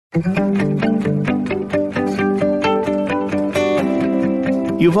You've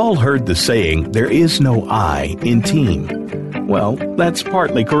all heard the saying, there is no I in team. Well, that's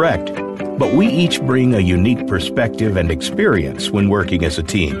partly correct, but we each bring a unique perspective and experience when working as a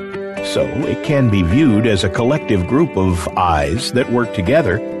team. So it can be viewed as a collective group of I's that work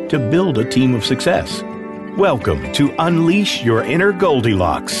together to build a team of success. Welcome to Unleash Your Inner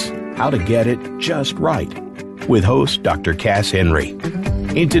Goldilocks, How to Get It Just Right, with host Dr. Cass Henry.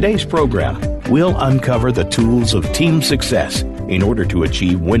 In today's program, we'll uncover the tools of team success in order to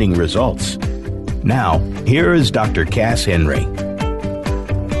achieve winning results. Now, here is Dr. Cass Henry.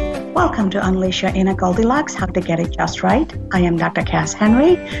 Welcome to Unleash Your Inner Goldilocks, How to Get It Just Right. I am Dr. Cass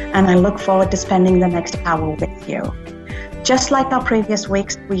Henry, and I look forward to spending the next hour with you. Just like our previous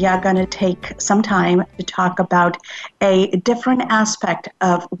weeks, we are going to take some time to talk about a different aspect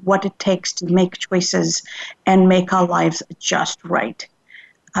of what it takes to make choices and make our lives just right.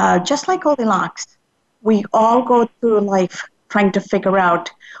 Just like Goldilocks, we all go through life trying to figure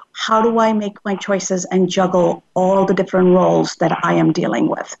out, how do I make my choices and juggle all the different roles that I am dealing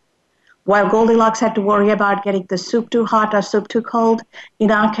with? While Goldilocks had to worry about getting the soup too hot or soup too cold,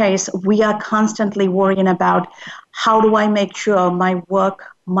 in our case, we are constantly worrying about, how do I make sure my work,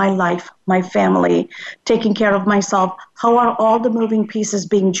 my life, my family, taking care of myself, how are all the moving pieces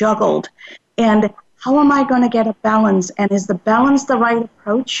being juggled? And how am I going to get a balance? And is the balance the right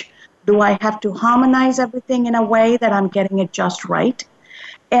approach? Do I have to harmonize everything in a way that I'm getting it just right?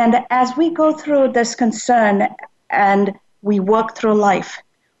 And as we go through this concern and we work through life,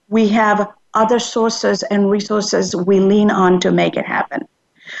 we have other sources and resources we lean on to make it happen.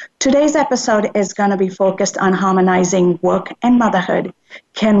 Today's episode is going to be focused on harmonizing work and motherhood.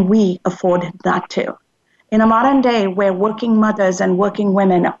 Can we afford not to? In a modern day where working mothers and working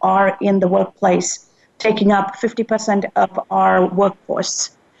women are in the workplace, taking up 50% of our workforce,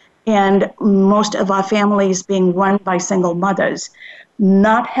 and most of our families being run by single mothers,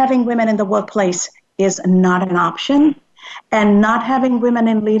 not having women in the workplace is not an option. And not having women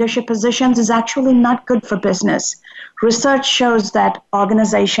in leadership positions is actually not good for business. Research shows that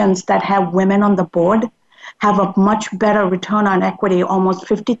organizations that have women on the board have a much better return on equity, almost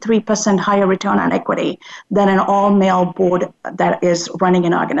 53% higher return on equity than an all-male board that is running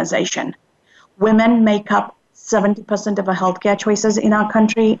an organization. Women make up 70% of our healthcare choices in our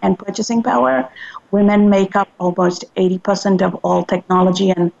country and purchasing power. Women make up almost 80% of all technology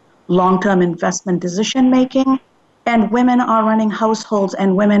and long-term investment decision-making. And women are running households,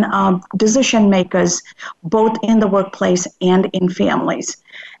 and women are decision makers, both in the workplace and in families.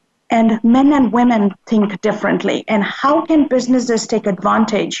 And men and women think differently. And how can businesses take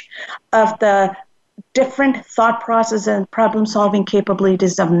advantage of the different thought processes and problem-solving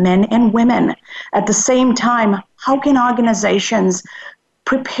capabilities of men and women? At the same time, how can organizations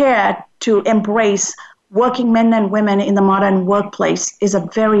prepare to embrace working men and women in the modern workplace is a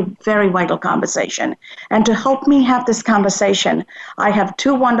very, very vital conversation. And to help me have this conversation, I have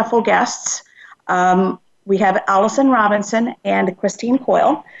two wonderful guests. We have Allison Robinson and Christine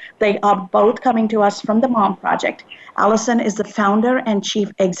Coyle. They are both coming to us from the Mom Project. Allison is the founder and chief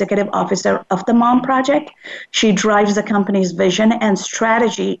executive officer of the Mom Project. She drives the company's vision and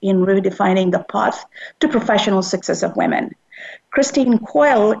strategy in redefining the path to professional success of women. Christine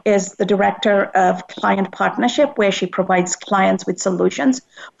Coyle is the director of client partnership, where she provides clients with solutions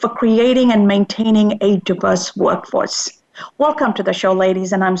for creating and maintaining a diverse workforce. Welcome to the show,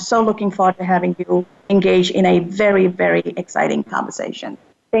 ladies, and I'm so looking forward to having you engage in a very, very exciting conversation.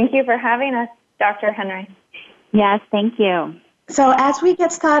 Thank you for having us, Dr. Henry. Yes, thank you. So as we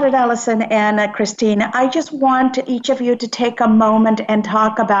get started, Allison and Christine, I just want each of you to take a moment and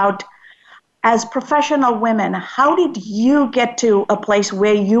talk about, as professional women, how did you get to a place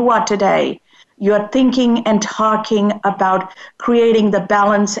where you are today? You're thinking and talking about creating the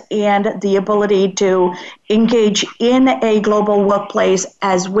balance and the ability to engage in a global workplace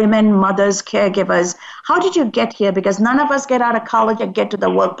as women, mothers, caregivers. How did you get here? Because none of us get out of college and get to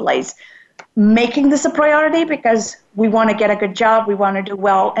the workplace making this a priority because we want to get a good job, we want to do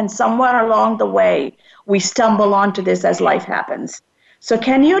well, and somewhere along the way, we stumble onto this as life happens. So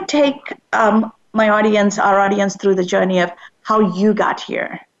can you take our audience through the journey of how you got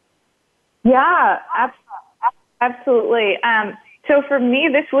here? Yeah, absolutely. So for me,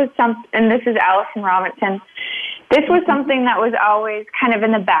 this was something, and this is Allison Robinson, this was something that was always kind of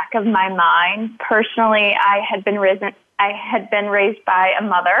in the back of my mind. Personally, I had been raised by a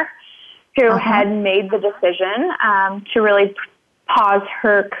mother who had made the decision to really pause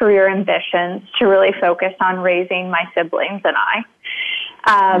her career ambitions to really focus on raising my siblings and I.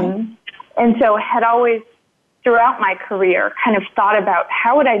 And so had always throughout my career kind of thought about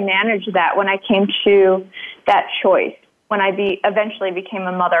how would I manage that when I came to that choice, when I eventually became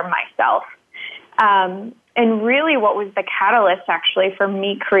a mother myself. And really what was the catalyst actually for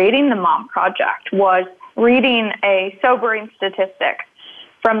me creating the Mom Project was reading a sobering statistic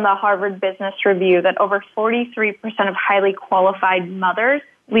from the Harvard Business Review that over 43% of highly qualified mothers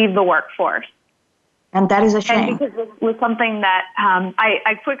leave the workforce. And that is a shame. And because it was something that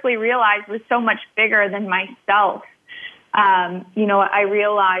I quickly realized was so much bigger than myself. I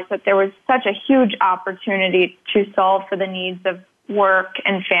realized that there was such a huge opportunity to solve for the needs of work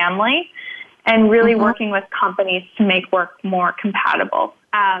and family, and really working with companies to make work more compatible.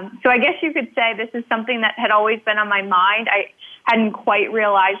 So I guess you could say this is something that had always been on my mind. I hadn't quite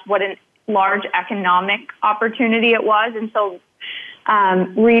realized what a large economic opportunity it was until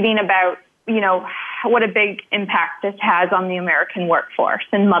reading about, what a big impact this has on the American workforce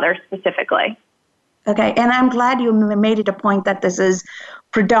and mothers specifically. Okay, and I'm glad you made it a point that this is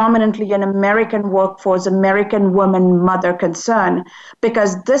predominantly an American workforce, American woman mother concern,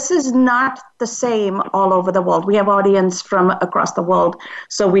 because this is not the same all over the world. We have audience from across the world,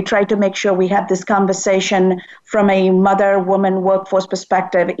 so we try to make sure we have this conversation from a mother woman workforce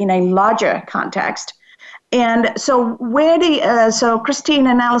perspective in a larger context. And so so Christine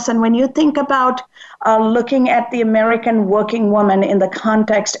and Allison, when you think about looking at the American working woman in the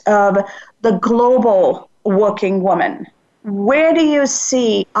context of the global working woman, where do you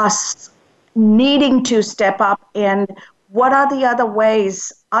see us needing to step up, and what are the other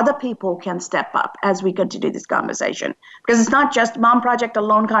ways other people can step up as we continue this conversation? Because it's not just Mom Project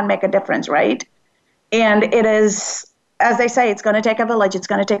alone can't make a difference, right? And it is, as they say, it's going to take a village. It's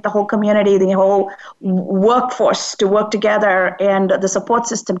going to take the whole community, the whole workforce to work together, and the support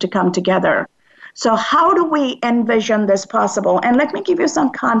system to come together. So how do we envision this possible? And let me give you some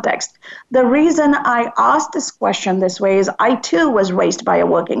context. The reason I asked this question this way is I too was raised by a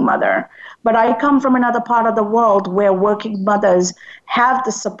working mother, but I come from another part of the world where working mothers have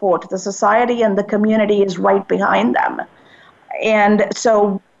the support. The society and the community is right behind them. And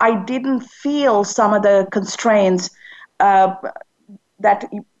so I didn't feel some of the constraints that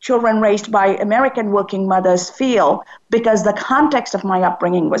children raised by American working mothers feel, because the context of my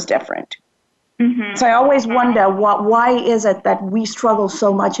upbringing was different. Mm-hmm. So I always wonder, why is it that we struggle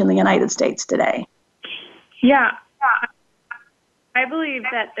so much in the United States today? Yeah, I believe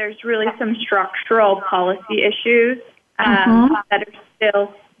that there's really some structural policy issues that are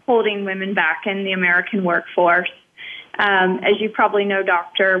still holding women back in the American workforce. As you probably know,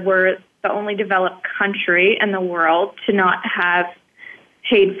 Doctor, we're the only developed country in the world to not have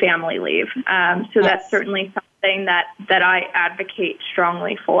paid family leave. So that's certainly something that I advocate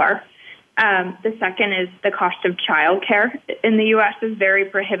strongly for. The second is the cost of childcare in the U.S. is very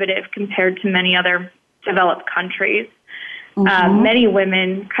prohibitive compared to many other developed countries. Many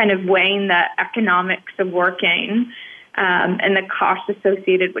women kind of weighing the economics of working and the cost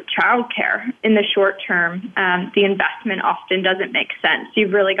associated with childcare. In the short term, the investment often doesn't make sense.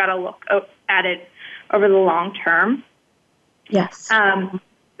 You've really got to look at it over the long term. Yes.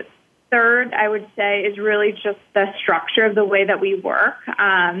 Third, I would say, is really just the structure of the way that we work.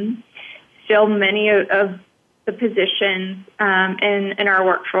 Still, many of the positions in our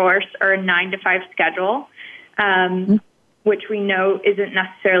workforce are a 9-to-5 schedule, which we know isn't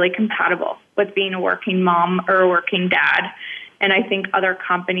necessarily compatible with being a working mom or a working dad. And I think other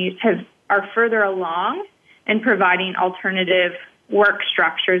companies are further along in providing alternative work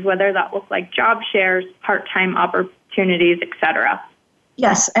structures, whether that look like job shares, part-time opportunities, et cetera.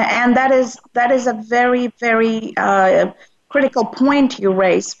 Yes, and that is a very, very critical point you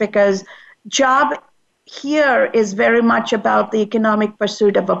raise, because job here is very much about the economic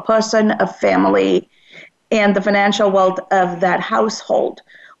pursuit of a person, a family, and the financial wealth of that household.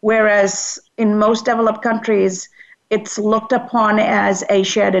 Whereas in most developed countries, it's looked upon as a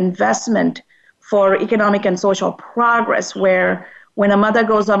shared investment for economic and social progress, where when a mother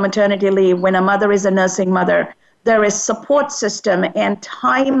goes on maternity leave, when a mother is a nursing mother, there is support system and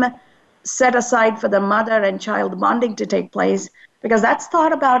time set aside for the mother and child bonding to take place, because that's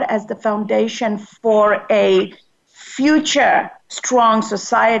thought about as the foundation for a future strong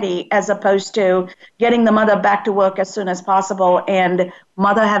society, as opposed to getting the mother back to work as soon as possible and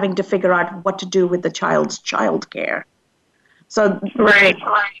mother having to figure out what to do with the child's child care. So, right.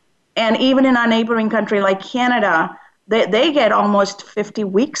 And even in our neighboring country like Canada, they get almost 50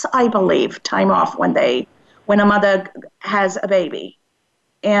 weeks, I believe, time off when a mother has a baby.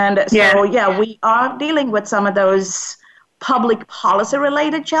 And so, we are dealing with some of those public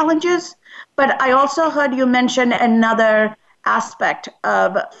policy-related challenges. But I also heard you mention another aspect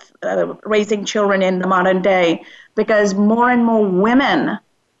of raising children in the modern day, because more and more women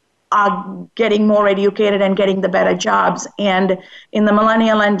are getting more educated and getting the better jobs. And in the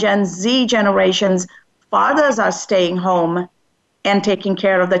millennial and Gen Z generations, fathers are staying home and taking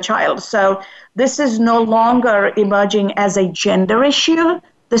care of the child. So this is no longer emerging as a gender issue.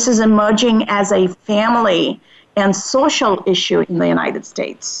 This is emerging as a family and social issue in the United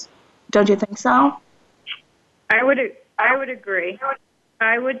States. Don't you think so? I would agree.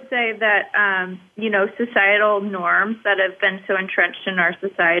 I would say that, societal norms that have been so entrenched in our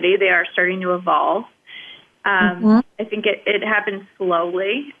society, they are starting to evolve. I think it happens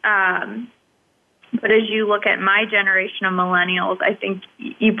slowly. But as you look at my generation of millennials, I think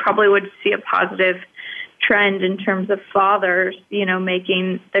you probably would see a positive trend in terms of fathers,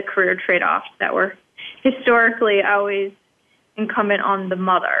 making the career trade-offs that were historically always incumbent on the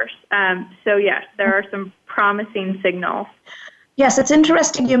mothers. So yes, there are some promising signals. Yes, it's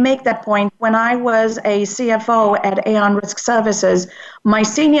interesting you make that point. When I was a CFO at Aon Risk Services, my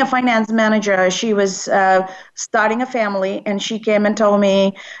senior finance manager, she was starting a family, and she came and told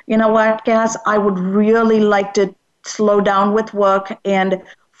me, you know what, Cass, I would really like to slow down with work and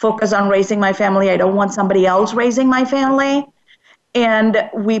focus on raising my family. I don't want somebody else raising my family. And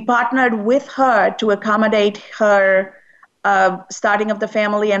we partnered with her to accommodate her starting of the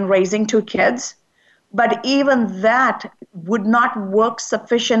family and raising 2 kids. But even that would not work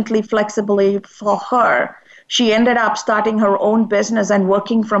sufficiently flexibly for her. She ended up starting her own business and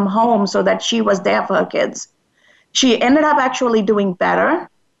working from home so that she was there for her kids. She ended up actually doing better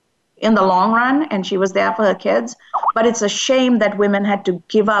in the long run, and she was there for her kids. But it's a shame that women have to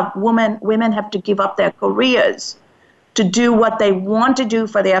give up their careers to do what they want to do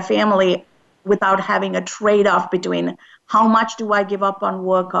for their family without having a trade-off between how much do I give up on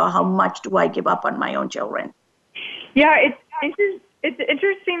work or how much do I give up on my own children. Yeah, it's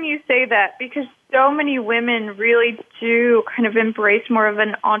interesting you say that, because so many women really do kind of embrace more of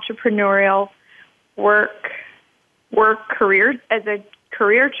an entrepreneurial work career as a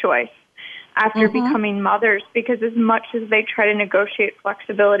career choice after becoming mothers, because as much as they try to negotiate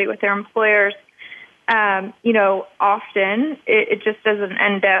flexibility with their employers, often it just doesn't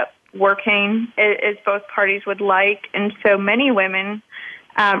end up working as both parties would like. And so many women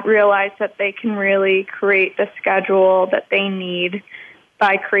realize that they can really create the schedule that they need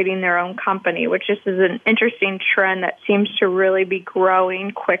by creating their own company, which is an interesting trend that seems to really be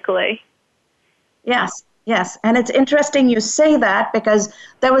growing quickly. Yes. And it's interesting you say that, because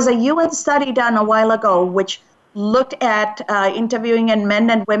there was a UN study done a while ago which looked at interviewing men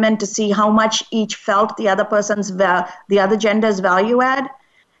and women to see how much each felt the other gender's value add.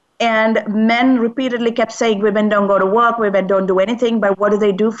 And men repeatedly kept saying women don't go to work, women don't do anything, but what do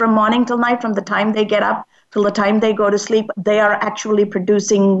they do from morning till night? From the time they get up till the time they go to sleep, they are actually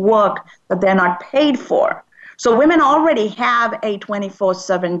producing work that they're not paid for. So women already have a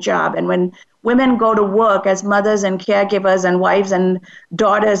 24/7 job. And when women go to work as mothers and caregivers and wives and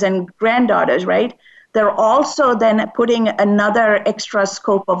daughters and granddaughters, right, they're also then putting another extra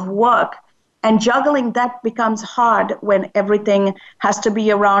scope of work. And juggling that becomes hard when everything has to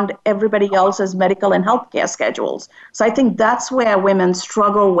be around everybody else's medical and healthcare schedules. So I think that's where women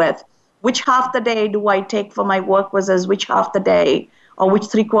struggle with which half the day do I take for my work versus which half the day or which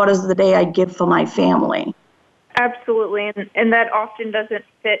 3/4 of the day I give for my family. Absolutely. And that often doesn't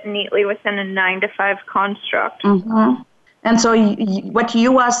fit neatly within a 9-to-5 construct. Mm-hmm. And so what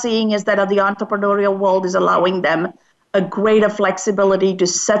you are seeing is that the entrepreneurial world is allowing them a greater flexibility to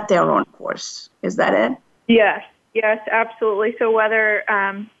set their own course. Is that it? Yes, absolutely. So whether,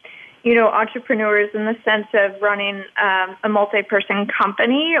 entrepreneurs in the sense of running a multi-person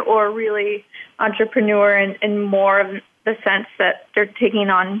company, or really entrepreneur in more of the sense that they're taking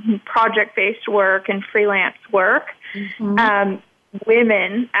on project-based work and freelance work,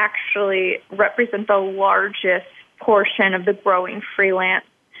 women actually represent the largest portion of the growing freelance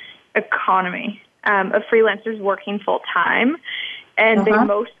economy. Of freelancers working full-time, and they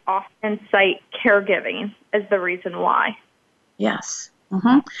most often cite caregiving as the reason why. Yes.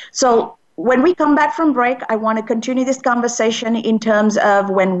 So when we come back from break, I want to continue this conversation in terms of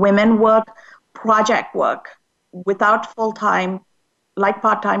when women work project work without full-time, like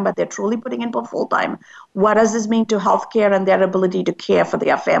part-time, but they're truly putting in for full-time. What does this mean to healthcare and their ability to care for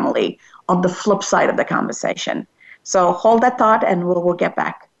their family on the flip side of the conversation? So hold that thought, and we'll get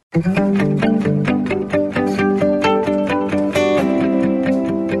back.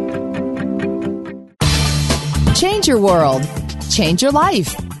 Change your world. Change your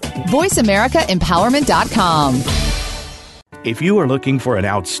life. VoiceAmericaEmpowerment.com. If you are looking for an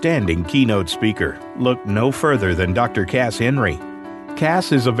outstanding keynote speaker, look no further than Dr. Cass Henry.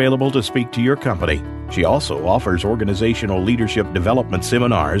 Cass is available to speak to your company. She also offers organizational leadership development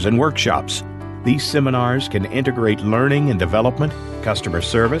seminars and workshops. These seminars can integrate learning and development, customer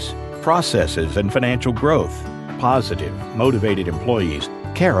service, processes, and financial growth. Positive, motivated employees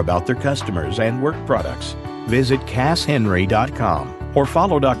care about their customers and work products. Visit CassHenry.com or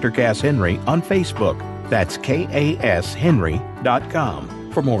follow Dr. Cass Henry on Facebook. That's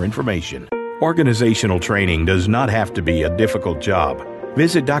KASHenry.com for more information. Organizational training does not have to be a difficult job.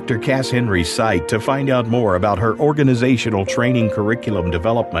 Visit Dr. Cass Henry's site to find out more about her organizational training curriculum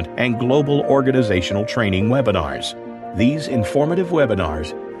development and global organizational training webinars. These informative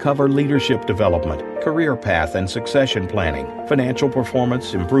webinars cover leadership development, career path and succession planning, financial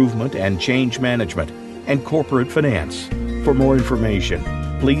performance improvement and change management, and corporate finance. For more information,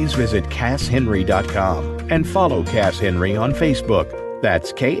 please visit CassHenry.com and follow Cass Henry on Facebook.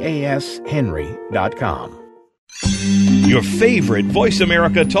 That's KASHenry.com. Your favorite Voice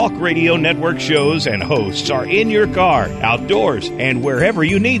America Talk Radio Network shows and hosts are in your car, outdoors, and wherever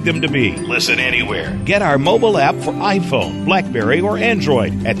you need them to be. Listen anywhere. Get our mobile app for iPhone, BlackBerry, or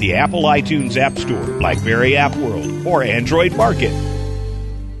Android at the Apple iTunes App Store, BlackBerry App World, or Android Market.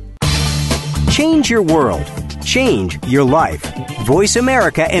 Change your world. Change your life.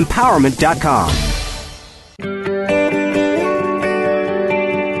 VoiceAmericaEmpowerment.com.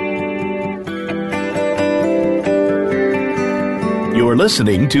 You're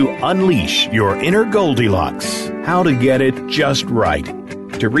listening to Unleash Your Inner Goldilocks. How to get it just right.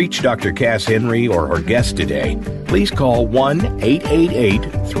 To reach Dr. Cass Henry or her guest today, please call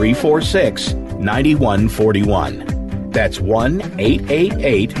 1-888-346-9141. That's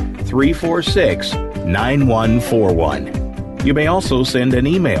 1-888-346-9141. You may also send an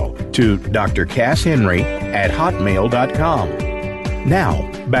email to drcasshenry@hotmail.com. Now,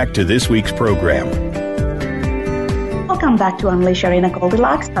 back to this week's program. Welcome back to Unleash Your Inner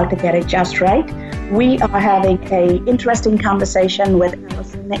Goldilocks, How to Get It Just Right. We are having an interesting conversation with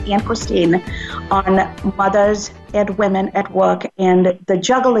Allison and Christine on mothers and women at work and the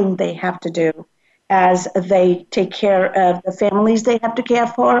juggling they have to do as they take care of the families they have to care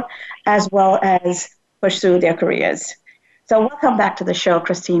for, as well as pursue their careers. So welcome back to the show,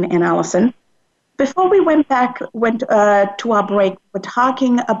 Christine and Allison. Before we went to our break, we're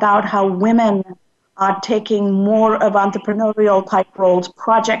talking about how women are taking more of entrepreneurial type roles,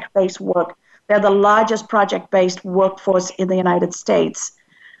 project-based work. They're the largest project-based workforce in the United States.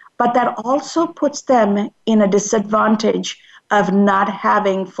 But that also puts them in a disadvantage of not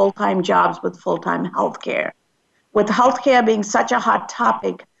having full-time jobs with full-time health care. With healthcare being such a hot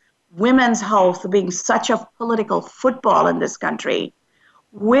topic, women's health being such a political football in this country,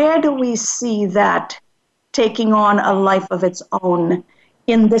 where do we see that taking on a life of its own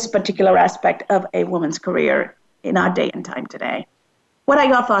in this particular aspect of a woman's career in our day and time today? What are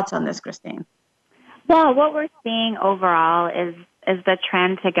your thoughts on this, Christine? Well, what we're seeing overall is the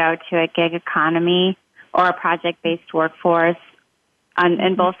trend to go to a gig economy or a project-based workforce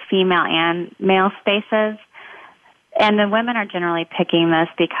in both female and male spaces. And the women are generally picking this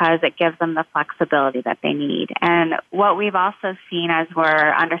because it gives them the flexibility that they need. And what we've also seen as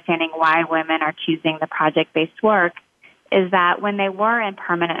we're understanding why women are choosing the project-based work is that when they were in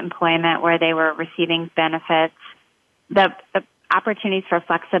permanent employment where they were receiving benefits, the opportunities for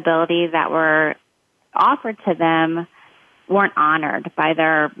flexibility that were offered to them weren't honored by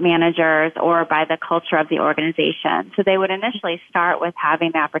their managers or by the culture of the organization. So they would initially start with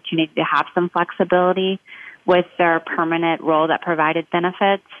having the opportunity to have some flexibility with their permanent role that provided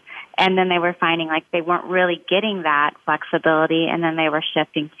benefits, and then they were finding like they weren't really getting that flexibility, and then they were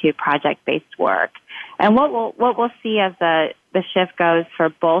shifting to project-based work. And what we'll see as the shift goes for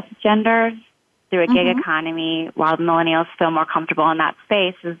both genders through a gig economy, while millennials feel more comfortable in that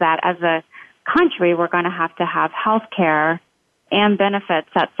space, is that as a country, we're going to have health care and benefits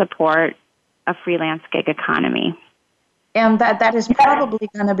that support a freelance gig economy. And that is probably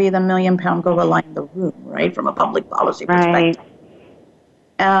going to be the million-pound gorilla in the room, right, from a public policy perspective.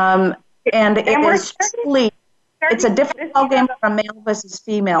 Right. And it is truly, it's a different game for male versus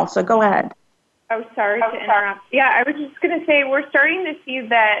female. So go ahead. Oh, sorry to interrupt. Yeah, I was just going to say we're starting to see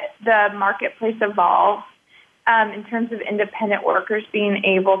that the marketplace evolve in terms of independent workers being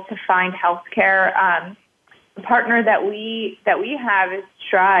able to find health care. The partner that we have is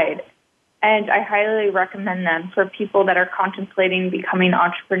Stride, and I highly recommend them for people that are contemplating becoming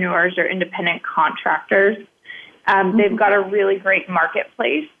entrepreneurs or independent contractors. They've got a really great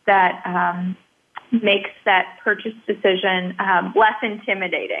marketplace that makes that purchase decision less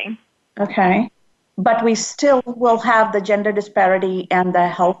intimidating. Okay. but we still will have the gender disparity and the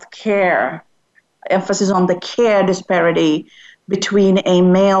health care, emphasis on the care disparity between a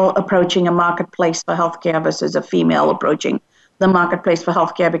male approaching a marketplace for healthcare versus a female approaching the marketplace for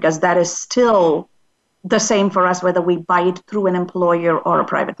healthcare, because that is still the same for us whether we buy it through an employer or a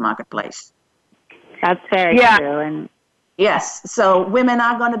private marketplace. That's very true. And yes, so women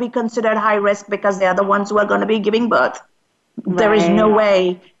are going to be considered high risk because they are the ones who are going to be giving birth. Right. There is no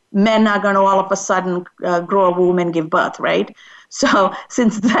way men are going to all of a sudden grow a womb and give birth, right? So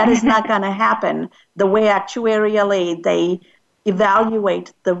since that is not going to happen, the way actuarially they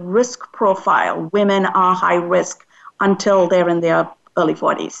evaluate the risk profile, women are high risk until they're in their early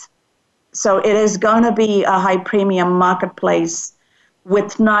 40s. So it is going to be a high premium marketplace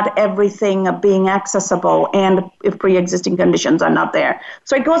with not everything being accessible and if pre-existing conditions are not there.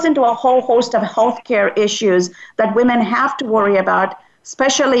 So it goes into a whole host of healthcare issues that women have to worry about,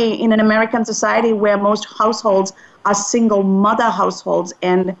 especially in an American society where most households are single mother households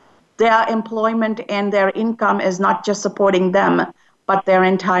and their employment and their income is not just supporting them, but their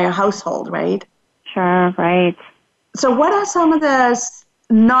entire household, right? Sure, right. So what are some of the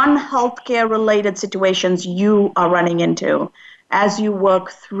non-healthcare related situations you are running into as you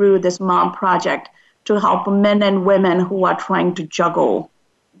work through this mom project to help men and women who are trying to juggle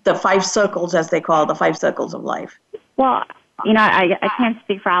the 5 circles, as they call the 5 circles of life? Well, I can't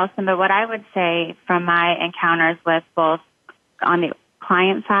speak for Allison, but what I would say from my encounters with both on the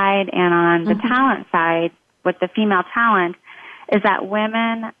client side and on the talent side with the female talent is that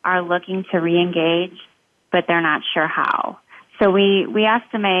women are looking to re-engage, but they're not sure how. So we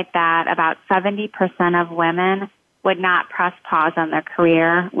estimate that about 70% of women would not press pause on their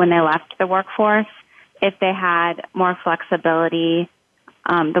career when they left the workforce if they had more flexibility,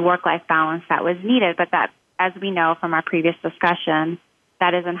 the work-life balance that was needed. But that, as we know from our previous discussion,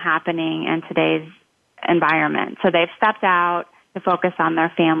 that isn't happening in today's environment. So they've stepped out to focus on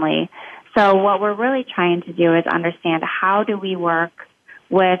their family. So what we're really trying to do is understand how do we work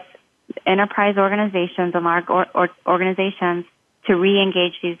with enterprise organizations and large organizations to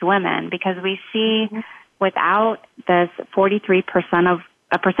re-engage these women, because we see without this 43% of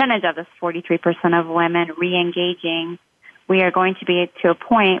a percentage of this 43% of women re-engaging, we are going to be to a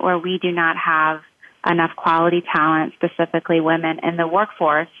point where we do not have enough quality talent, specifically women, in the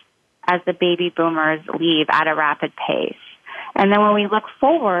workforce as the baby boomers leave at a rapid pace. And then when we look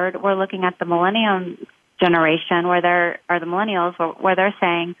forward, we're looking at the millennial generation where they're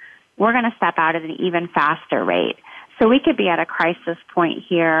saying, we're going to step out at an even faster rate. So we could be at a crisis point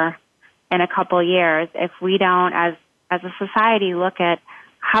here in a couple of years if we don't, as a society, look at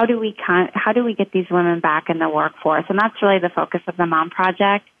how do we get these women back in the workforce. And that's really the focus of the Mom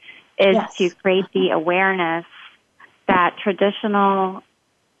Project, is to create the awareness that traditional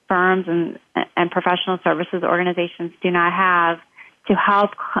firms and professional services organizations do not have to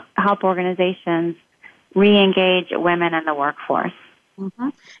help organizations re-engage women in the workforce. Mm-hmm.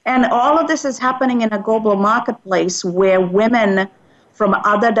 And all of this is happening in a global marketplace where women from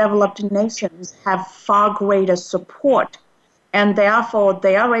other developed nations have far greater support, and therefore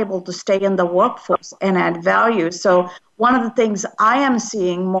they are able to stay in the workforce and add value. So one of the things I am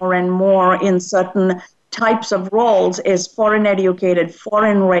seeing more and more in certain types of roles is foreign educated,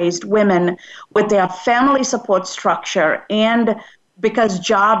 foreign raised women with their family support structure, and because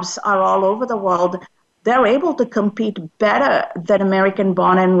jobs are all over the world, they're able to compete better than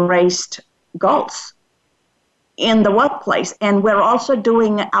American-born and raised girls in the workplace. And we're also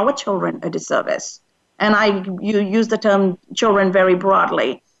doing our children a disservice. And you use the term children very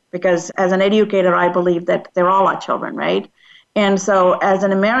broadly, because as an educator, I believe that they're all our children, right? And so as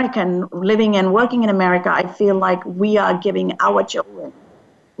an American living and working in America, I feel like we are giving our children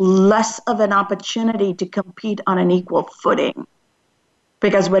less of an opportunity to compete on an equal footing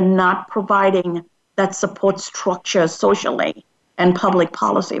because we're not providing that support structure socially and public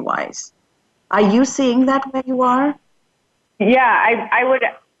policy-wise. Are you seeing that where you are? Yeah, I would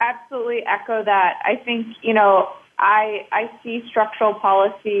absolutely echo that. I think, I see structural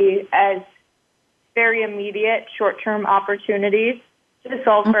policy as very immediate short-term opportunities to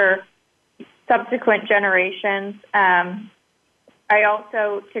solve for subsequent generations. I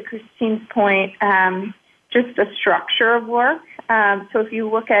also, to Christine's point, just the structure of work. So if you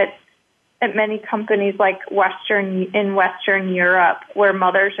look at many companies like in Western Europe, where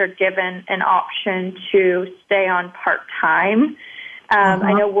mothers are given an option to stay on part-time.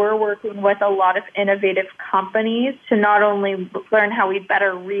 I know we're working with a lot of innovative companies to not only learn how we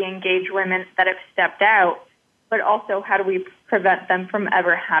better re-engage women that have stepped out, but also how do we prevent them from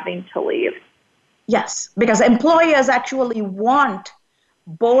ever having to leave. Yes, because employers actually want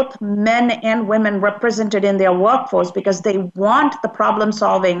both men and women represented in their workforce because they want the problem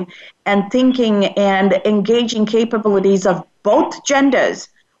solving and thinking and engaging capabilities of both genders,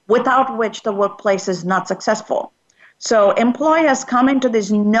 without which the workplace is not successful. So employers come into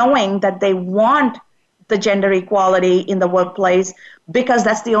this knowing that they want the gender equality in the workplace because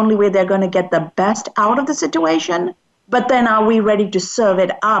that's the only way they're going to get the best out of the situation. But then are we ready to serve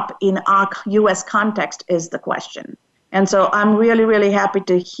it up in our U.S. context is the question. And so I'm really, really happy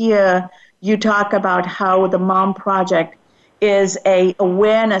to hear you talk about how the Mom Project is an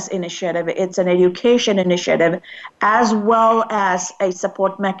awareness initiative. It's an education initiative, as well as a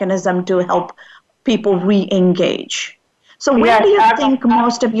support mechanism to help people re-engage. So where do you think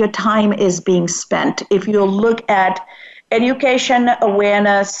most of your time is being spent? If you look at education,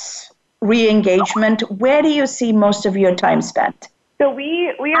 awareness, re-engagement, where do you see most of your time spent? So we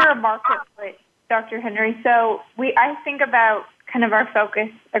are a marketplace, Dr. Henry. So I think about kind of our focus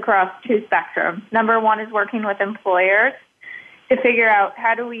across two spectrums. Number one is working with employers to figure out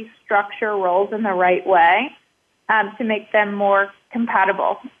how do we structure roles in the right way to make them more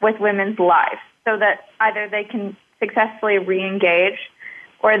compatible with women's lives so that either they can successfully re-engage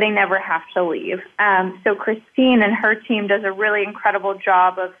or they never have to leave. So Christine and her team does a really incredible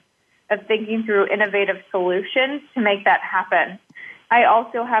job of thinking through innovative solutions to make that happen. I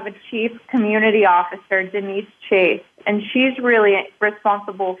also have a chief community officer, Denise Chase, and she's really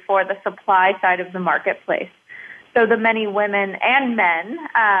responsible for the supply side of the marketplace. So the many women and men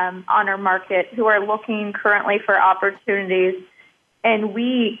on our market who are looking currently for opportunities, and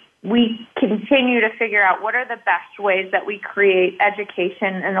we continue to figure out what are the best ways that we create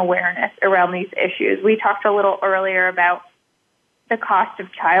education and awareness around these issues. We talked a little earlier about the cost of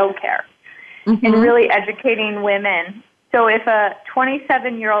childcare and really educating women. So if a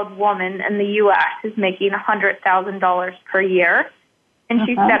 27-year-old woman in the U.S. is making $100,000 per year and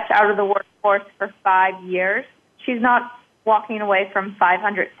she steps out of the workforce for 5 years, she's not walking away from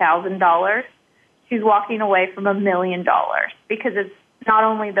 $500,000. She's walking away from $1 million because it's not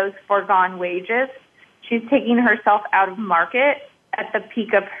only those foregone wages, she's taking herself out of market at the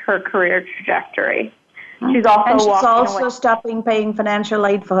peak of her career trajectory. She's also stopping paying financial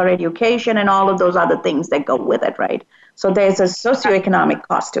aid for her education and all of those other things that go with it, right? So there's a socioeconomic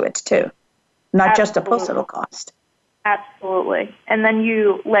cost to it too, not just a personal cost. Absolutely. And then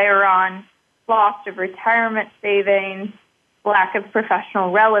you layer on loss of retirement savings, lack of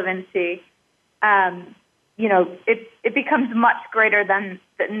professional relevancy. It becomes much greater than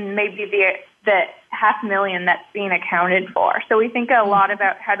maybe the $500,000 that's being accounted for. So we think a lot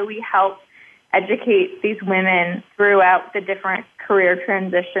about how do we help educate these women throughout the different career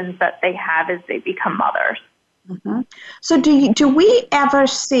transitions that they have as they become mothers. So do we ever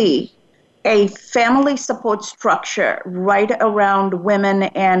see a family support structure right around women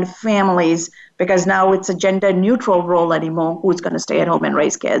and families, because now it's a gender neutral role anymore, who's going to stay at home and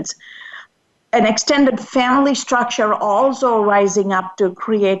raise kids? An extended family structure also rising up to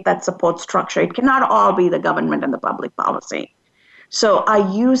create that support structure. It cannot all be the government and the public policy. So are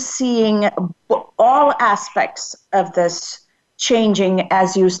you seeing all aspects of this changing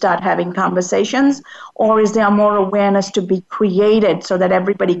as you start having conversations, or is there more awareness to be created so that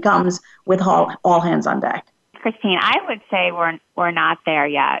everybody comes with all hands on deck? Christine, I would say we're not there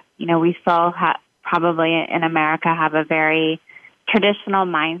yet. We still probably in America have a very traditional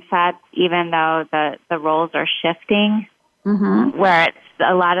mindset, even though the roles are shifting, where it's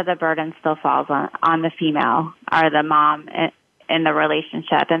a lot of the burden still falls on the female or the mom in the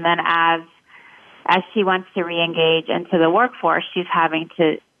relationship. And then as she wants to reengage into the workforce, she's having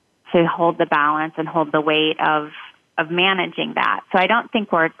to hold the balance and hold the weight of managing that. So I don't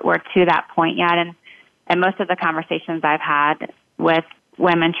think we're to that point yet. And most of the conversations I've had with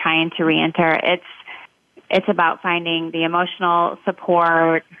women trying to reenter, it's about finding the emotional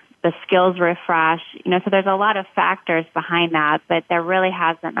support, the skills refresh. So there's a lot of factors behind that, but there really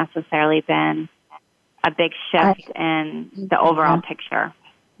hasn't necessarily been a big shift in the overall picture.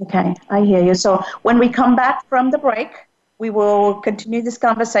 Okay, I hear you. So when we come back from the break, we will continue this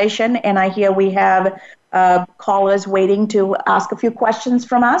conversation, and I hear we have callers waiting to ask a few questions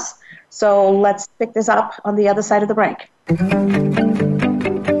from us. So let's pick this up on the other side of the break.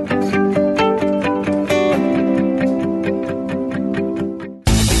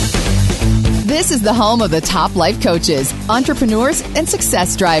 This is the home of the top life coaches, entrepreneurs, and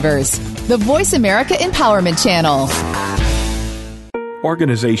success drivers. The Voice America Empowerment Channel.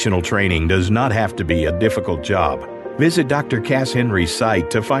 Organizational training does not have to be a difficult job. Visit Dr. Cass Henry's site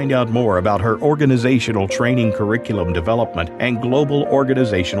to find out more about her organizational training curriculum development and global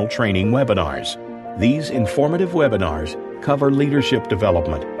organizational training webinars. These informative webinars cover leadership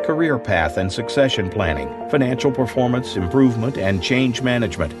development, career path and succession planning, financial performance improvement and change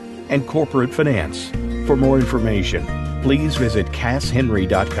management, and corporate finance. For more information, please visit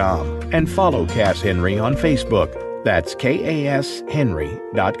CassHenry.com and follow Cass Henry on Facebook. That's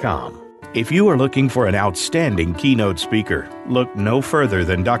KASHenry.com. If you are looking for an outstanding keynote speaker, look no further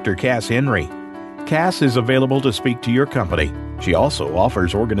than Dr. Cass Henry. Cass is available to speak to your company. She also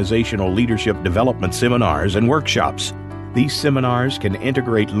offers organizational leadership development seminars and workshops. These seminars can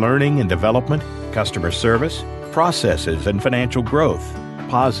integrate learning and development, customer service, processes, and financial growth.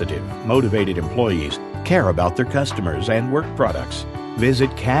 Positive, motivated employees care about their customers and work products. Visit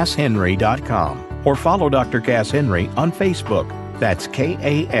CassHenry.com or follow Dr. Cass Henry on Facebook. That's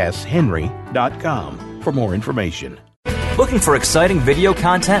KASHenry.com for more information. Looking for exciting video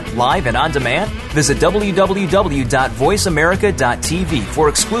content live and on demand? Visit www.voiceamerica.tv for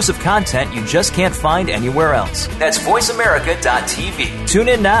exclusive content you just can't find anywhere else. That's voiceamerica.tv. Tune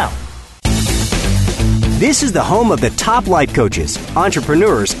in now. This is the home of the top life coaches,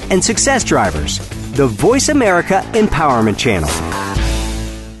 entrepreneurs, and success drivers. The Voice America Empowerment Channel.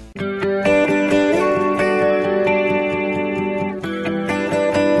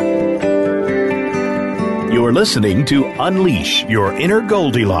 You're listening to Unleash Your Inner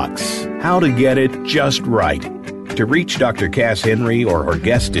Goldilocks, how to get it just right. To reach Dr. Cass Henry or her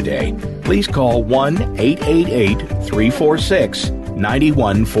guest today, please call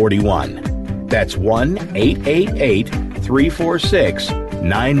 1-888-346-9141. That's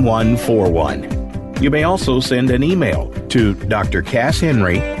 1-888-346-9141. You may also send an email to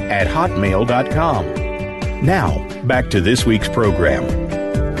drcasshenry@hotmail.com. Now, back to this week's program.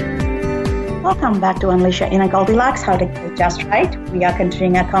 Welcome back to Unleash Your Inner Goldilocks, how to get it just right. We are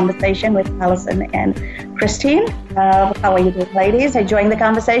continuing our conversation with Allison and Christine. How are you doing, ladies? Enjoying the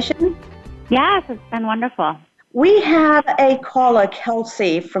conversation? Yes, it's been wonderful. We have a caller,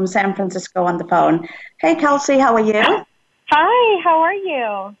 Kelsey, from San Francisco on the phone. Hey, Kelsey, how are you? Hi, how are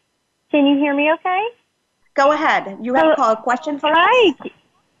you? Can you hear me okay? Go ahead. You have a question for us? Hi.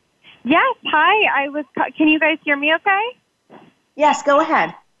 Yes, hi. Can you guys hear me okay? Yes, go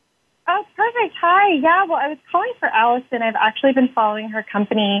ahead. Oh, perfect. Hi. Yeah, well, I was calling for Allison. I've actually been following her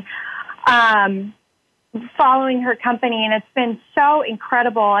company, and it's been so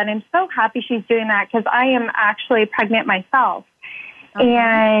incredible, and I'm so happy she's doing that because I am actually pregnant myself. Okay.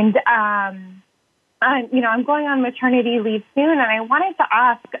 And, I'm going on maternity leave soon, and I wanted to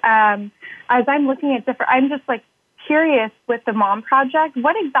ask, as I'm looking at I'm just like curious with the Mom Project,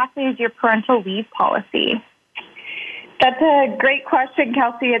 what exactly is your parental leave policy? That's a great question,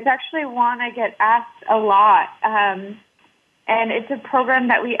 Kelsey. It's actually one I get asked a lot. And it's a program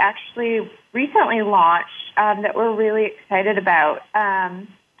that we actually recently launched that we're really excited about. And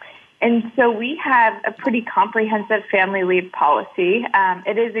so we have a pretty comprehensive family leave policy.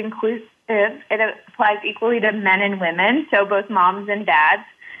 It is inclusive. It applies equally to men and women, so both moms and dads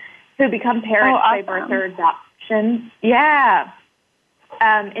who become parents by birth or adoption. Yeah.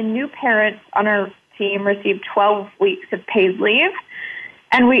 And new parents on our team receive 12 weeks of paid leave.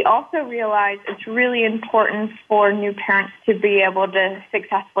 And we also realize it's really important for new parents to be able to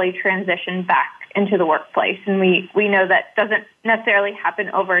successfully transition back into the workplace. And we know that doesn't necessarily happen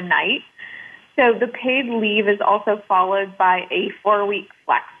overnight. So the paid leave is also followed by a 4-week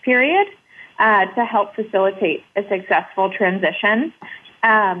flex period to help facilitate a successful transition.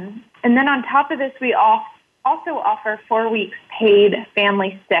 And then on top of this, we also offer 4 weeks paid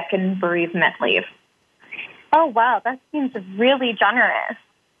family sick and bereavement leave. Oh, wow. That seems really generous.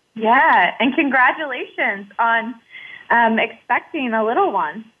 Yeah. And congratulations on expecting a little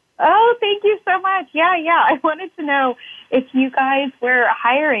one. Oh, thank you so much. Yeah. I wanted to know if you guys were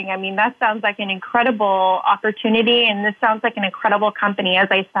hiring. I mean, that sounds like an incredible opportunity, and this sounds like an incredible company. As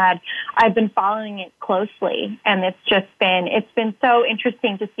I said, I've been following it closely, and it's been so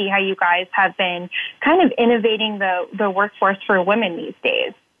interesting to see how you guys have been kind of innovating the workforce for women these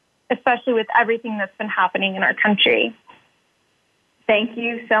days, especially with everything that's been happening in our country. Thank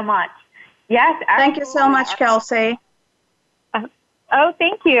you so much. Yes, absolutely. Thank you so much, Kelsey. Oh,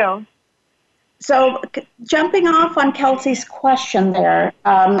 thank you. So jumping off on Kelsey's question there,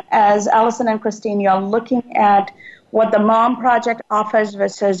 as Allison and Christine, you're looking at what the Mom Project offers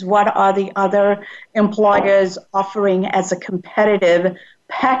versus what are the other employers offering as a competitive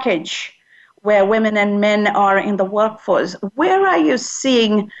package where women and men are in the workforce. Where are you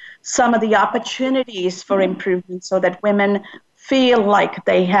seeing some of the opportunities for improvement so that women feel like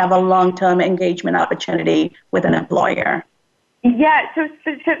they have a long-term engagement opportunity with an employer? Yeah, so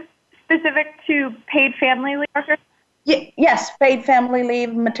specific to paid family leave? Yes, paid family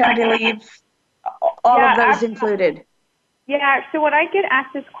leave, maternity leave, all of those included. Yeah, so when I get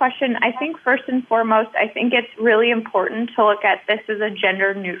asked this question, I think first and foremost, I think it's really important to look at this as a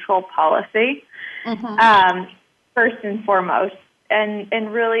gender-neutral policy, first and foremost,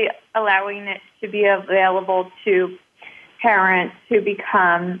 and really allowing it to be available to parents who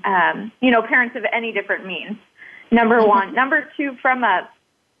become, parents of any different means, number one. Number two, from a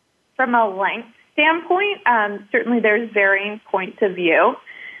length standpoint, certainly there's varying points of view.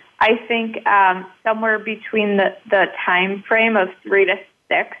 I think somewhere between the time frame of 3 to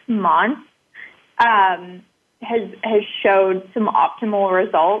 6 months has showed some optimal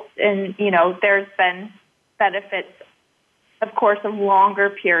results. And, there's been benefits, of course, of longer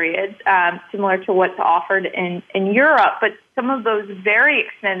periods, similar to what's offered in Europe. But some of those very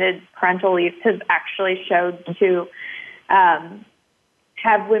extended parental leaves have actually showed to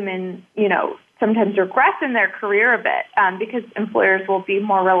have women, sometimes regress in their career a bit because employers will be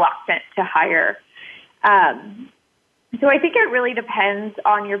more reluctant to hire. So I think it really depends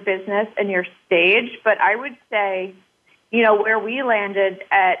on your business and your stage, but I would say, where we landed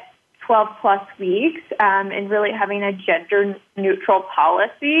at 12 plus weeks and really having a gender neutral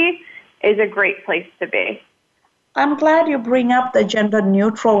policy is a great place to be. I'm glad you bring up the gender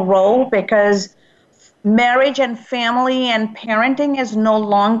neutral role because marriage and family and parenting is no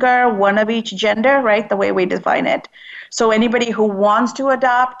longer one of each gender, right? The way we define it. So anybody who wants to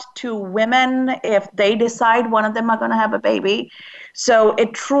adopt 2 women, if they decide one of them are going to have a baby. So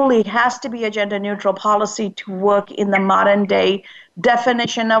it truly has to be a gender neutral policy to work in the modern day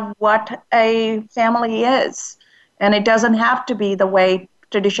definition of what a family is. And it doesn't have to be the way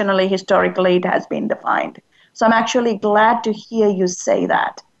traditionally, historically, it has been defined. So I'm actually glad to hear you say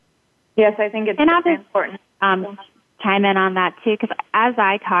that. Yes, I think it's very important. Chime in on that too, because as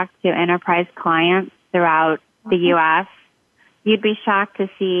I talk to enterprise clients throughout the U.S., you'd be shocked to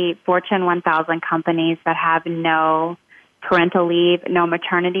see Fortune 1000 companies that have no parental leave, no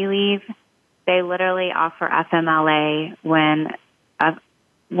maternity leave. They literally offer FMLA when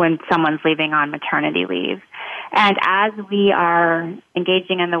someone's leaving on maternity leave. And as we are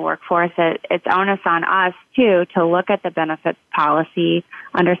engaging in the workforce, it's onus on us, too, to look at the benefits policy,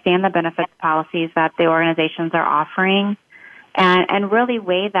 understand the benefits policies that the organizations are offering, and really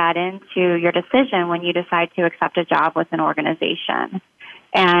weigh that into your decision when you decide to accept a job with an organization.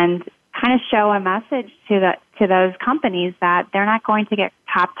 And kind of show a message to those companies that they're not going to get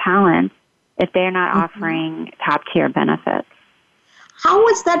top talent if they're not offering top-tier benefits. How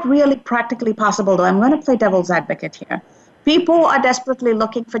is that really practically possible, though? I'm going to play devil's advocate here. People are desperately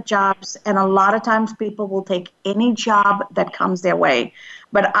looking for jobs, and a lot of times people will take any job that comes their way.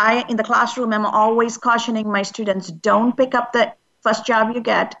 But in the classroom, I'm always cautioning my students, don't pick up the first job you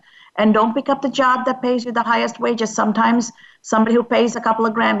get, and don't pick up the job that pays you the highest wages. Sometimes somebody who pays a couple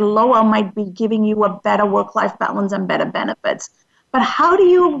of grand lower might be giving you a better work-life balance and better benefits. But how do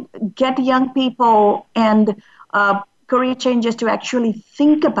you get young people and career changes to actually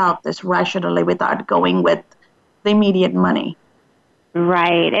think about this rationally without going with the immediate money?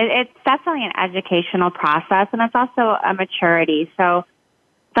 Right. It's definitely an educational process, and it's also a maturity. So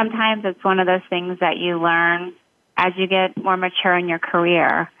sometimes it's one of those things that you learn as you get more mature in your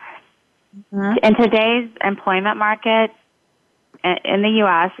career. Mm-hmm. In today's employment market in the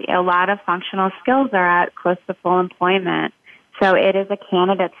U.S., a lot of functional skills are at close to full employment. So it is a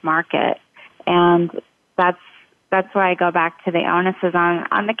candidate's market, and that's why I go back to the onus is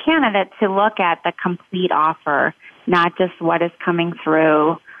on the candidate to look at the complete offer, not just what is coming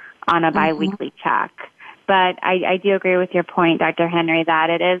through on a biweekly check. But I do agree with your point, Dr. Henry, that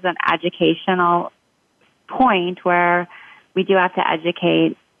it is an educational point where we do have to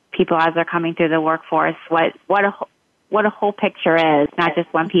educate people as they're coming through the workforce what a whole picture is, not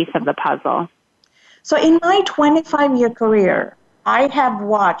just one piece of the puzzle. So in my 25-year career, I have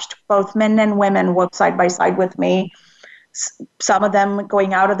watched both men and women work side by side with me, some of them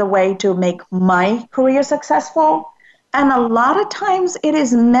going out of the way to make my career successful. And a lot of times it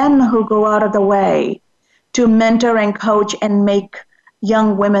is men who go out of the way to mentor and coach and make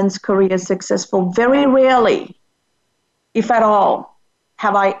young women's careers successful. Very rarely, if at all,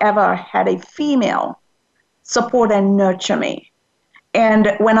 have I ever had a female support and nurture me.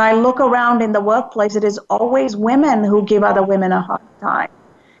 And when I look around in the workplace, it is always women who give other women a hard time.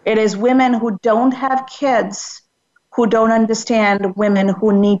 It is women who don't have kids, who don't understand women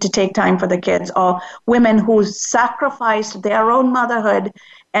who need to take time for the kids, or women who sacrificed their own motherhood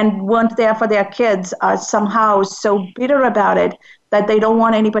and weren't there for their kids are somehow so bitter about it that they don't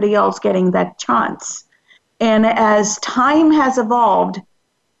want anybody else getting that chance. And as time has evolved,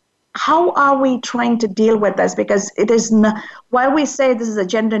 how are we trying to deal with this? Because it is not, while we say this is a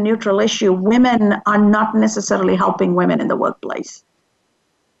gender neutral issue, women are not necessarily helping women in the workplace.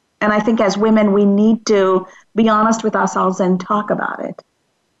 And I think as women, we need to be honest with ourselves and talk about it.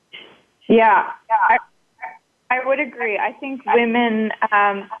 Yeah, I would agree. I think women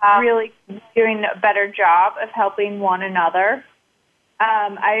really doing a better job of helping one another.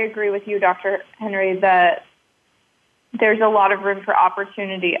 I agree with you, Dr. Henry, that there's a lot of room for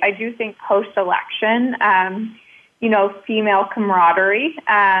opportunity. I do think post-election, female camaraderie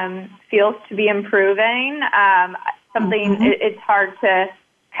feels to be improving. It's hard to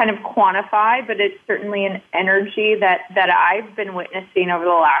kind of quantify, but it's certainly an energy that I've been witnessing over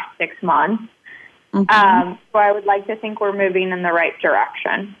the last 6 months. So I would like to think we're moving in the right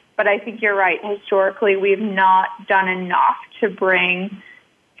direction. But I think you're right. Historically, we've not done enough to bring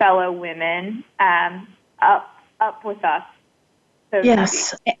fellow women up with us.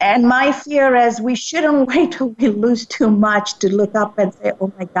 Yes, and my fear is we shouldn't wait till we lose too much to look up and say,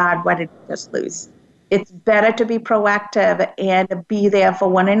 oh my God, what did we just lose? It's better to be proactive and be there for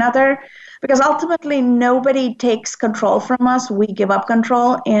one another, because ultimately nobody takes control from us. We give up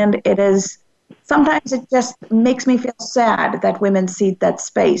control, and sometimes it just makes me feel sad that women cede that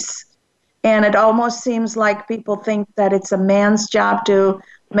space. And it almost seems like people think that it's a man's job to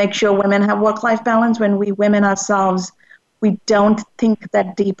make sure women have work-life balance, when we women ourselves, we don't think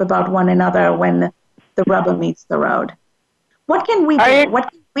that deep about one another when the rubber meets the road. What can we do?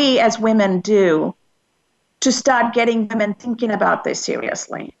 What can we as women do to start getting women thinking about this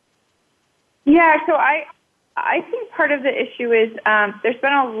seriously? Yeah, so I think part of the issue is there's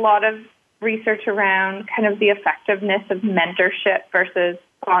been a lot of research around kind of the effectiveness of mentorship versus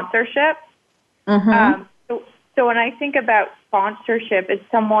sponsorship. So when I think about sponsorship, it's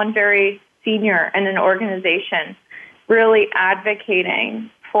someone very senior in an organization really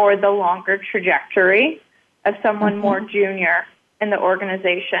advocating for the longer trajectory of someone more junior in the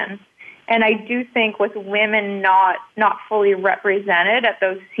organization. And I do think with women not fully represented at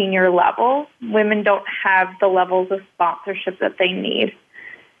those senior levels, women don't have the levels of sponsorship that they need.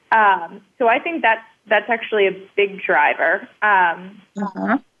 So I think that's actually a big driver. And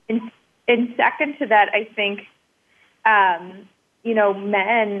second to that, I think,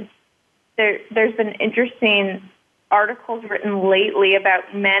 men, there's been interesting articles written lately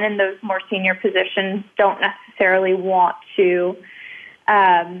about men in those more senior positions don't necessarily want to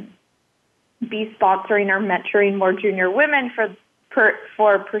be sponsoring or mentoring more junior women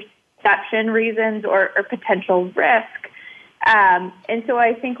for perception reasons or potential risk. And so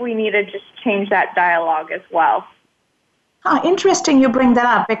I think we need to just change that dialogue as well. Interesting you bring that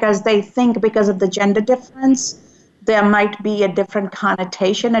up, because they think because of the gender difference, there might be a different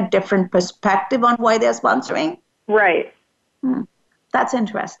connotation, a different perspective on why they're sponsoring. Right. That's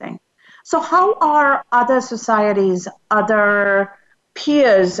interesting. So how are other societies, other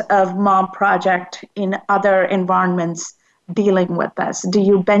peers of Mom Project in other environments dealing with this? Do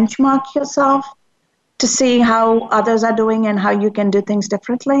you benchmark yourself to see how others are doing and how you can do things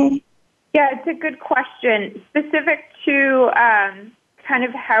differently? Yeah, it's a good question. Specific to kind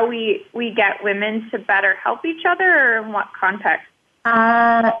of how we get women to better help each other, or in what context?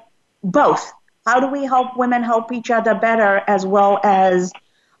 Both. How do we help women help each other better, as well as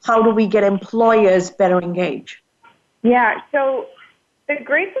how do we get employers better engaged? Yeah, so the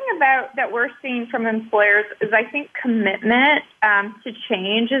great thing about that we're seeing from employers is I think commitment to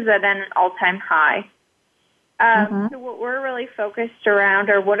change is at an all-time high. So what we're really focused around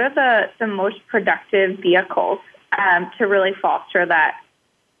are what are the most productive vehicles to really foster that.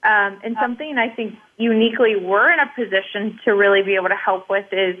 And something I think uniquely we're in a position to really be able to help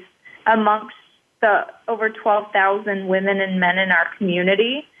with is amongst the over 12,000 women and men in our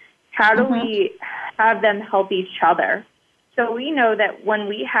community, how do we have them help each other? So we know that when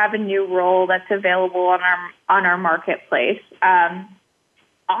we have a new role that's available on our marketplace,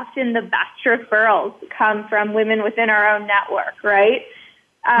 often the best referrals come from women within our own network, right?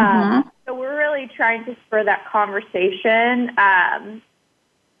 So we're really trying to spur that conversation and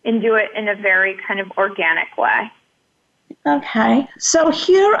do it in a very kind of organic way. Okay. So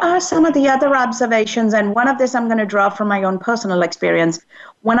here are some of the other observations, and one of this I'm going to draw from my own personal experience.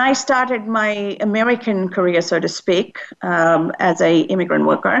 When I started my American career, so to speak, as an immigrant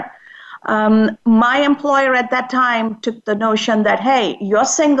worker, my employer at that time took the notion that, hey, you're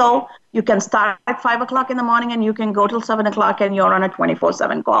single, you can start at 5 o'clock in the morning and you can go till 7 o'clock and you're on a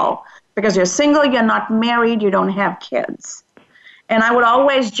 24/7 call. Because you're single, you're not married, you don't have kids. And I would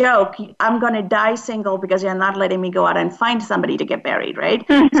always joke, I'm going to die single because you're not letting me go out and find somebody to get married, right?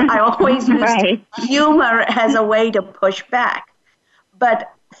 So I always used humor as a way to push back. But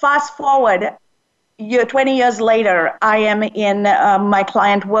fast forward, 20 years later, I am in my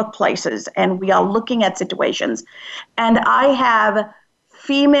client workplaces, and we are looking at situations. And I have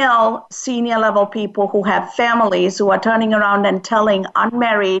female senior level people who have families who are turning around and telling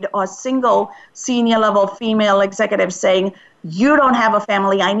unmarried or single senior level female executives saying, you don't have a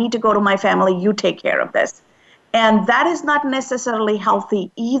family, I need to go to my family, you take care of this. And that is not necessarily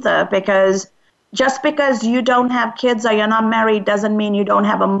healthy either, because just because you don't have kids or you're not married doesn't mean you don't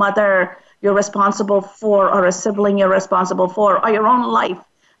have a mother you're responsible for, or a sibling you're responsible for, or your own life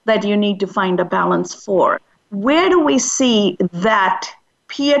that you need to find a balance for. Where do we see that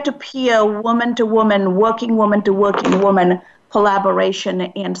peer-to-peer, woman-to-woman, working woman collaboration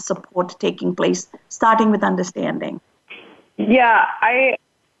and support taking place, starting with understanding? Yeah, I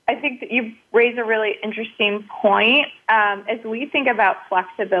think that you raise a really interesting point as we think about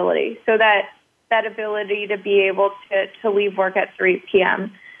flexibility. So that ability to be able to leave work at 3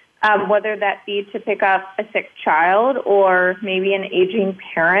 p.m., whether that be to pick up a sick child or maybe an aging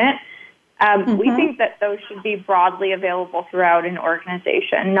parent. We think that those should be broadly available throughout an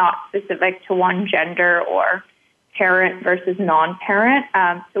organization, not specific to one gender or parent versus non-parent.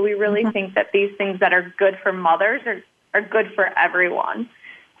 So we really think that these things that are good for mothers are good for everyone.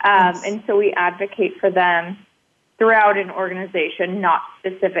 And so we advocate for them throughout an organization, not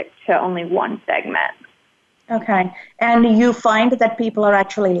specific to only one segment. Okay. And you find that people are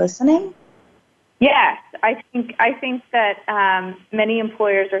actually listening? Yes, I think that many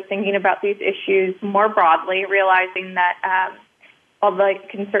employers are thinking about these issues more broadly, realizing that while they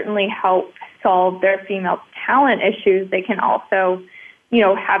can certainly help solve their female talent issues, they can also,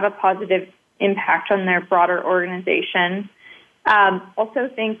 have a positive impact on their broader organization. Also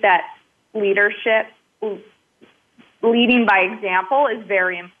think that leadership, leading by example, is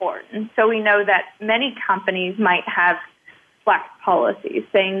very important. So we know that many companies might have flex policies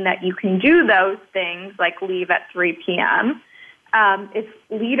saying that you can do those things like leave at 3 p.m. If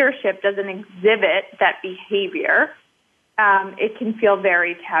leadership doesn't exhibit that behavior, it can feel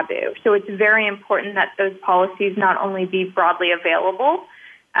very taboo. So it's very important that those policies not only be broadly available,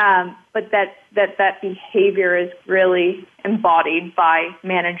 but that behavior is really embodied by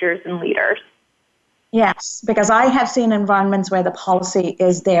managers and leaders. Yes, because I have seen environments where the policy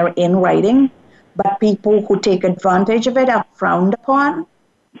is there in writing, but people who take advantage of it are frowned upon.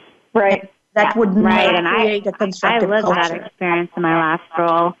 Right. That would not create a constructive culture. I lived that experience in my last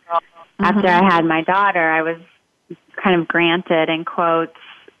role. After I had my daughter, I was kind of granted, in quotes,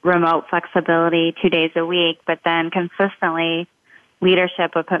 remote flexibility 2 days a week, but then consistently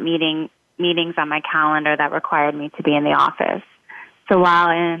leadership would put meetings on my calendar that required me to be in the office. So while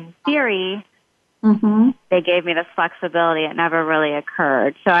in theory, they gave me this flexibility, it never really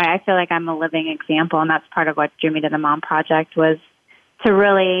occurred. So I feel like I'm a living example, and that's part of what drew me to the Mom Project, was to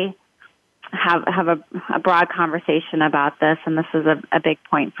really have a broad conversation about this, and this is a big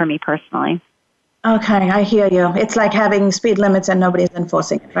point for me personally. Okay, I hear you. It's like having speed limits and nobody's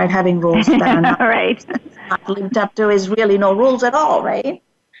enforcing it, right? Having rules that are not, right. not lived up to is really no rules at all, right?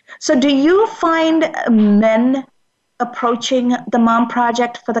 So do you find men approaching the Mom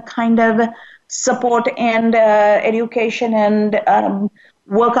Project for the kind of support and education and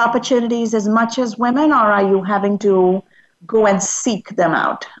work opportunities as much as women, or are you having to go and seek them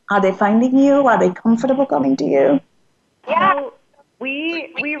out? Are they finding you? Are they comfortable coming to you? Yeah,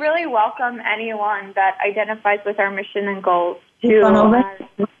 we really welcome anyone that identifies with our mission and goals to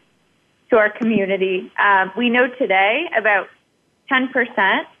our community. We know today about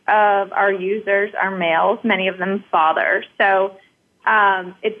 10% of our users are males, many of them fathers. So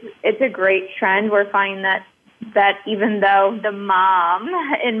it's a great trend. We're finding that even though the mom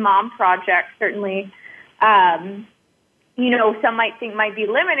in Mom Project certainly, some might be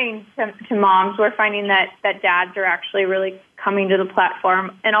limiting to moms, we're finding that dads are actually really coming to the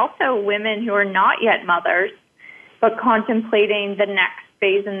platform, and also women who are not yet mothers, but contemplating the next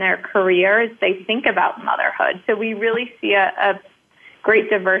phase in their career as they think about motherhood. So we really see a great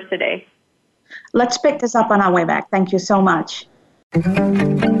diversity. Let's pick this up on our way back. Thank you so much.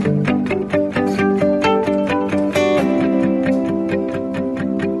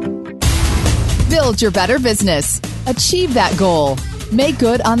 Build your better business. Achieve that goal. Make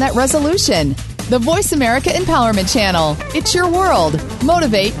good on that resolution. The Voice America Empowerment Channel. It's your world.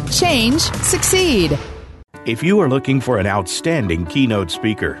 Motivate, change, succeed. If you are looking for an outstanding keynote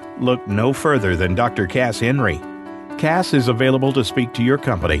speaker, look no further than Dr. Cass Henry. Cass is available to speak to your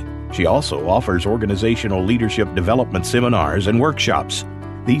company. She also offers organizational leadership development seminars and workshops.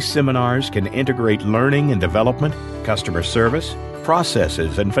 These seminars can integrate learning and development, customer service,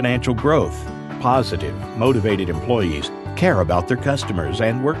 processes, and financial growth. Positive, motivated employees care about their customers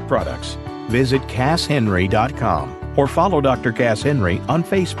and work products. Visit CassHenry.com or follow Dr. Cass Henry on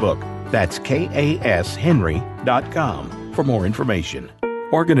Facebook. That's KASHenry.com for more information.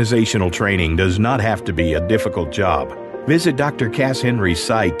 Organizational training does not have to be a difficult job. Visit Dr. Cass Henry's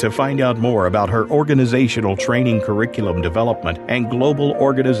site to find out more about her organizational training curriculum development and global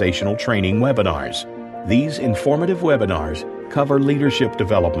organizational training webinars. These informative webinars cover leadership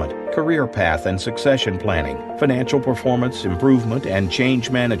development, career path and succession planning, financial performance improvement and change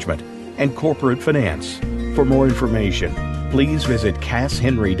management, and corporate finance. For more information, please visit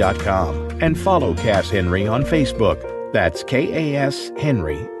CassHenry.com and follow Cass Henry on Facebook. That's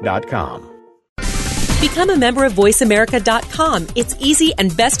KASHenry.com. Become a member of VoiceAmerica.com. It's easy,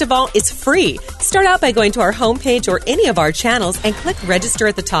 and best of all, it's free. Start out by going to our homepage or any of our channels and click Register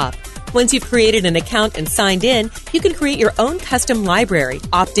at the top. Once you've created an account and signed in, you can create your own custom library,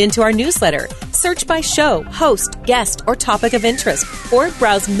 opt into our newsletter, search by show, host, guest, or topic of interest, or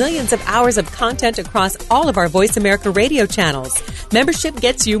browse millions of hours of content across all of our Voice America radio channels. Membership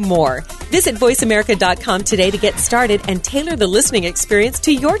gets you more. Visit VoiceAmerica.com today to get started and tailor the listening experience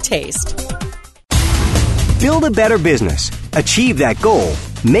to your taste. Build a better business. Achieve that goal.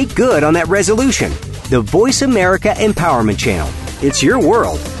 Make good on that resolution. The Voice America Empowerment Channel. It's your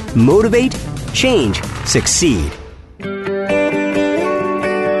world. Motivate, change, succeed.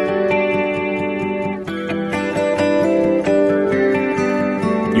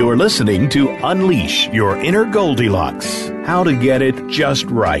 You're listening to Unleash Your Inner Goldilocks. How to get it just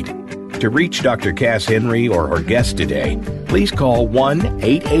right. To reach Dr. Cass Henry or her guest today, please call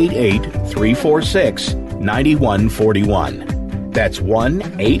 1-888-346-9141. That's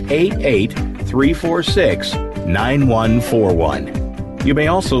 1-888-346-9141. You may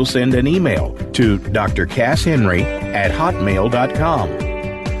also send an email to drcasshenry@hotmail.com.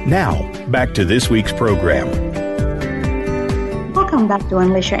 Now, back to this week's program. Welcome back to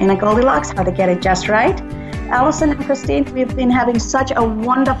Unleash Your Inner Goldilocks, How to Get It Just Right. Allison and Christine, we've been having such a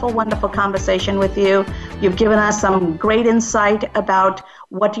wonderful, wonderful conversation with you. You've given us some great insight about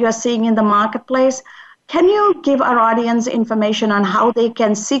what you're seeing in the marketplace. Can you give our audience information on how they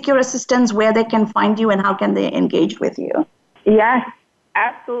can seek your assistance, where they can find you, and how can they engage with you? Yes,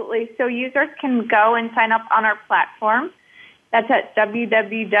 absolutely. So users can go and sign up on our platform. That's at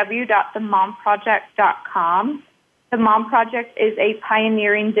www.themomproject.com. The Mom Project is a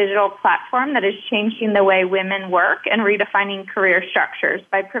pioneering digital platform that is changing the way women work and redefining career structures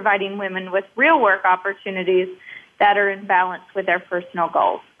by providing women with real work opportunities that are in balance with their personal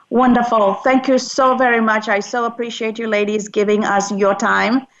goals. Wonderful. Thank you so very much. I so appreciate you ladies giving us your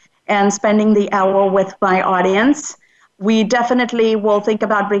time and spending the hour with my audience. We definitely will think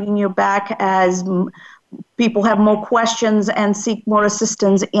about bringing you back as people have more questions and seek more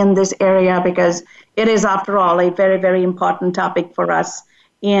assistance in this area, because it is, after all, a very, very important topic for us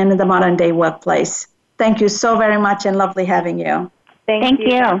in the modern day workplace. Thank you so very much, and lovely having you. Thank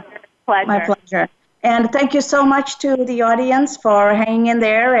you. Pleasure. My pleasure. And thank you so much to the audience for hanging in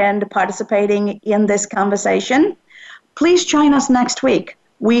there and participating in this conversation. Please join us next week.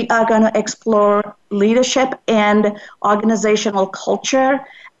 We are going to explore leadership and organizational culture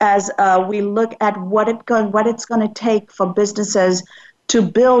as we look at what it's going to take for businesses to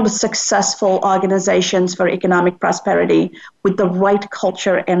build successful organizations for economic prosperity with the right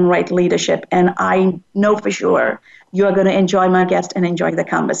culture and right leadership. And I know for sure you're going to enjoy my guest and enjoy the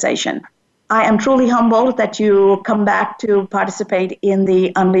conversation. I am truly humbled that you come back to participate in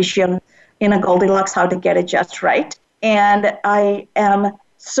the Unleash Your Inner Goldilocks, How to Get It Just Right. And I am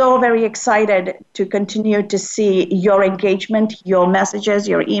so very excited to continue to see your engagement, your messages,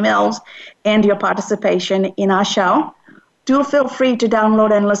 your emails, and your participation in our show. Do feel free to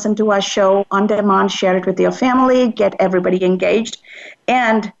download and listen to our show on demand, share it with your family, get everybody engaged,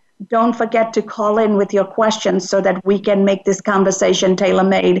 and don't forget to call in with your questions so that we can make this conversation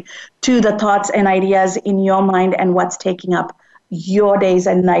tailor-made to the thoughts and ideas in your mind and what's taking up your days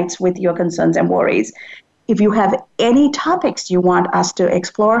and nights with your concerns and worries. If you have any topics you want us to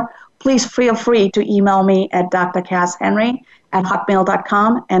explore, please feel free to email me at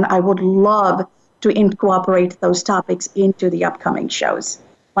drcasshenry@hotmail.com, and I would love to incorporate those topics into the upcoming shows.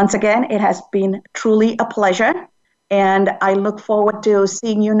 Once again, it has been truly a pleasure, and I look forward to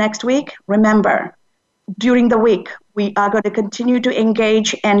seeing you next week. Remember, during the week, we are going to continue to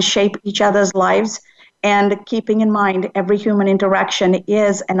engage and shape each other's lives, and keeping in mind every human interaction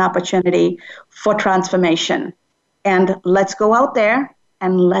is an opportunity for transformation. And let's go out there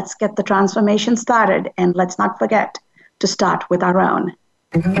and let's get the transformation started, and let's not forget to start with our own.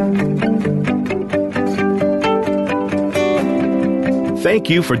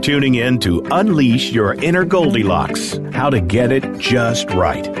 Thank you for tuning in to Unleash Your Inner Goldilocks, how to get it just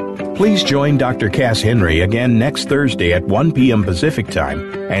right. Please join Dr. Cass Henry again next Thursday at 1 p.m. Pacific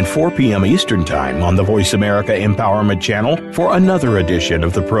Time and 4 p.m. Eastern Time on the Voice America Empowerment Channel for another edition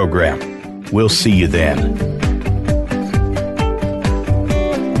of the program. We'll see you then.